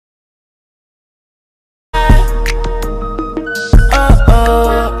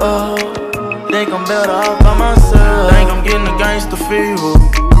it all by myself. Think I'm getting a gangster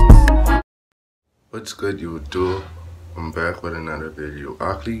fever. What's good, YouTube? I'm back with another video.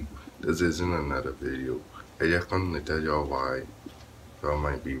 Actually, this isn't another video. I just come to tell y'all why y'all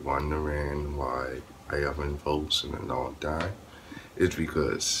might be wondering why I haven't posted in a long time. It's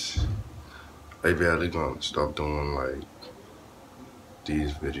because I barely gonna stop doing like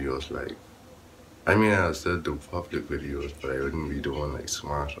these videos. Like, I mean, I'll still do public videos, but I wouldn't be doing like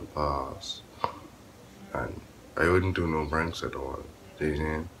smash or pass, and I wouldn't do no pranks at all. You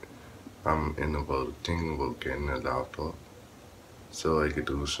know, I'm thinking about getting a laptop so I could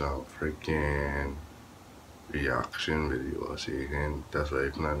do some freaking reaction videos. And that's what I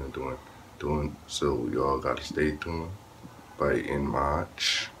plan on doing. So y'all gotta stay tuned. By in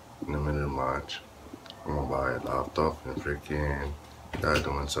March, in the middle of March, I'm gonna buy a laptop and freaking start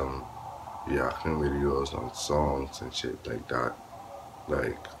doing some reaction videos on songs and shit like that.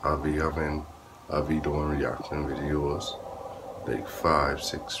 Like I'll be doing reaction videos, like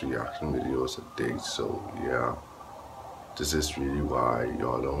 5-6 reaction videos a day. So yeah, this is really why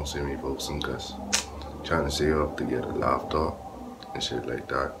y'all don't see me posting, cause trying to save up to get a laptop and shit like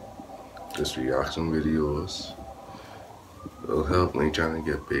that. Just reaction videos will help me trying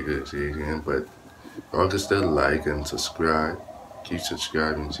to get bigger, see what I'm saying? But y'all can still like and subscribe. Keep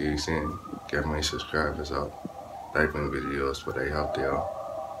subscribing, see what I'm saying? Get my subscribers up. Like my videos, what I have there.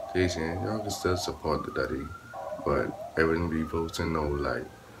 See what I'm saying? Y'all can still support the daddy. But I wouldn't be posting no like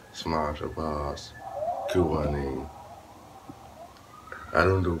smash or pass, Q&A. I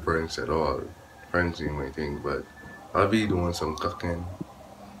don't do pranks at all. Pranks ain't my thing, but I'll be doing some cooking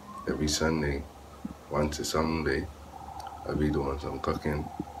every Sunday. Once a Sunday, I'll be doing some cooking,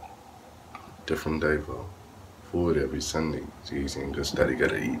 different type of food every Sunday. See what I'm saying? Because daddy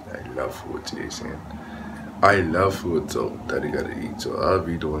gotta eat. I love food, see what I'm saying? I love food, so daddy gotta eat. So I'll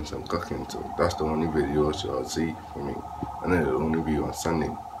be doing some cooking. So that's the only videos y'all see for me. And then it'll only be on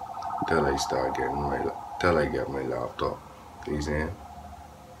Sunday till I get my laptop. See what I'm saying?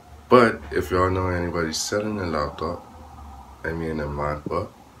 But if y'all know anybody selling a laptop, I mean a MacBook,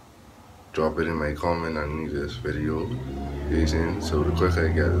 drop it in my comment underneath this video. You know what I'm saying? So the quicker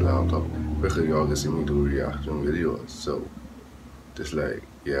I get a laptop, quicker y'all can see me do reaction videos. So just like,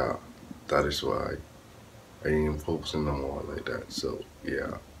 yeah, that is why I ain't posting no more like that. So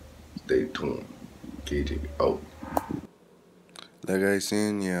yeah, stay tuned. KJ out. Like I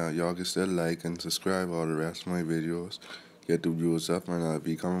saying, yeah, y'all can still like and subscribe all the rest of my videos. Get the views up, and I'll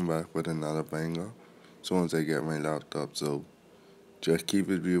be coming back with another banger as soon as I get my laptop. So just keep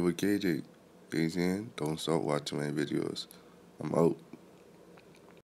it real with KJ. You know what I'm saying? Don't stop watching my videos. I'm out.